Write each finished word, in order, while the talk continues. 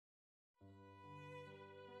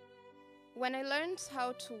When I learned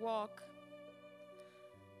how to walk,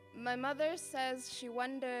 my mother says she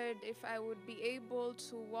wondered if I would be able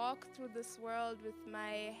to walk through this world with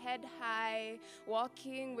my head high,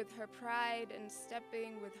 walking with her pride and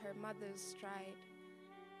stepping with her mother's stride.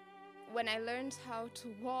 When I learned how to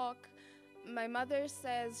walk, my mother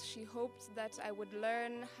says she hoped that I would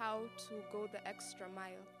learn how to go the extra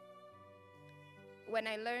mile. When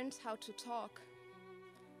I learned how to talk,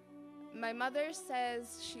 my mother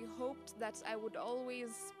says she hoped that I would always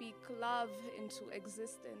speak love into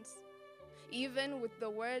existence. Even with the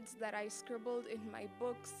words that I scribbled in my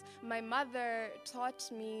books, my mother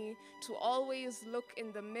taught me to always look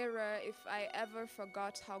in the mirror if I ever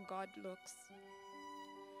forgot how God looks.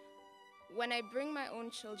 When I bring my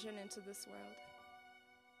own children into this world,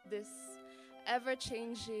 this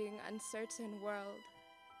ever-changing, uncertain world,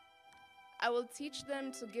 I will teach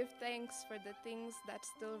them to give thanks for the things that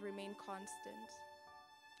still remain constant,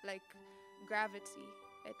 like gravity,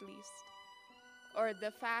 at least, or the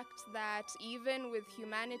fact that even with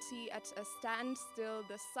humanity at a standstill,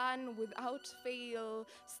 the sun without fail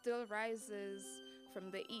still rises from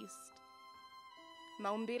the east.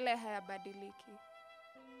 Maumbile hayabadiliki.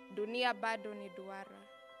 Dunia bado ni duara.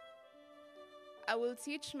 I will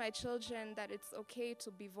teach my children that it's okay to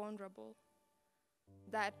be vulnerable,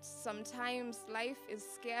 that sometimes life is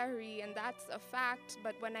scary and that's a fact,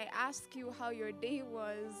 but when I ask you how your day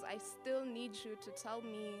was, I still need you to tell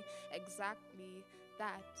me exactly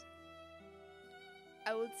that.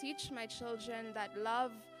 I will teach my children that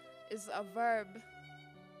love is a verb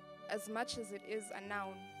as much as it is a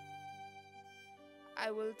noun.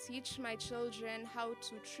 I will teach my children how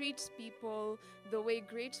to treat people the way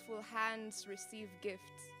grateful hands receive gifts.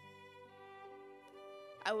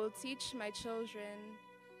 I will teach my children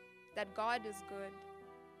that God is good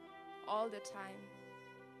all the time.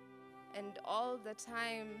 And all the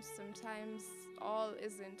time, sometimes all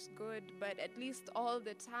isn't good, but at least all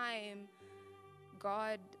the time,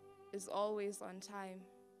 God is always on time.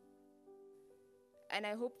 And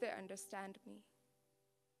I hope they understand me.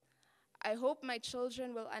 I hope my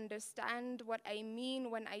children will understand what I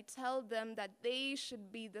mean when I tell them that they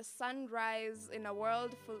should be the sunrise in a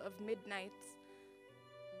world full of midnights.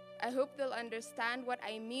 I hope they'll understand what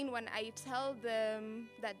I mean when I tell them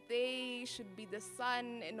that they should be the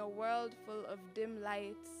sun in a world full of dim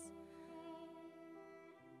lights.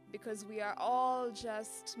 Because we are all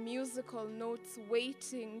just musical notes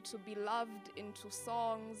waiting to be loved into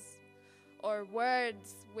songs, or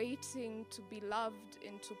words waiting to be loved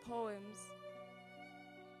into poems.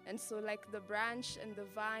 And so like the branch and the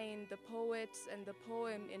vine, the poet and the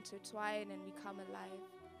poem intertwine and become alive.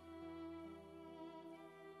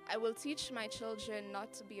 I will teach my children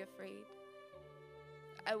not to be afraid.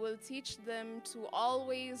 I will teach them to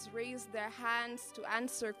always raise their hands to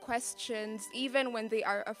answer questions, even when they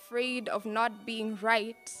are afraid of not being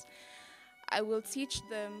right. I will teach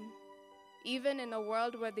them, even in a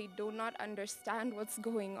world where they do not understand what's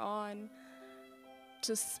going on,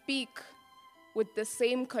 to speak with the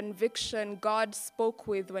same conviction God spoke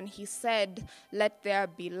with when he said, "Let there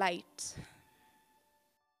be light."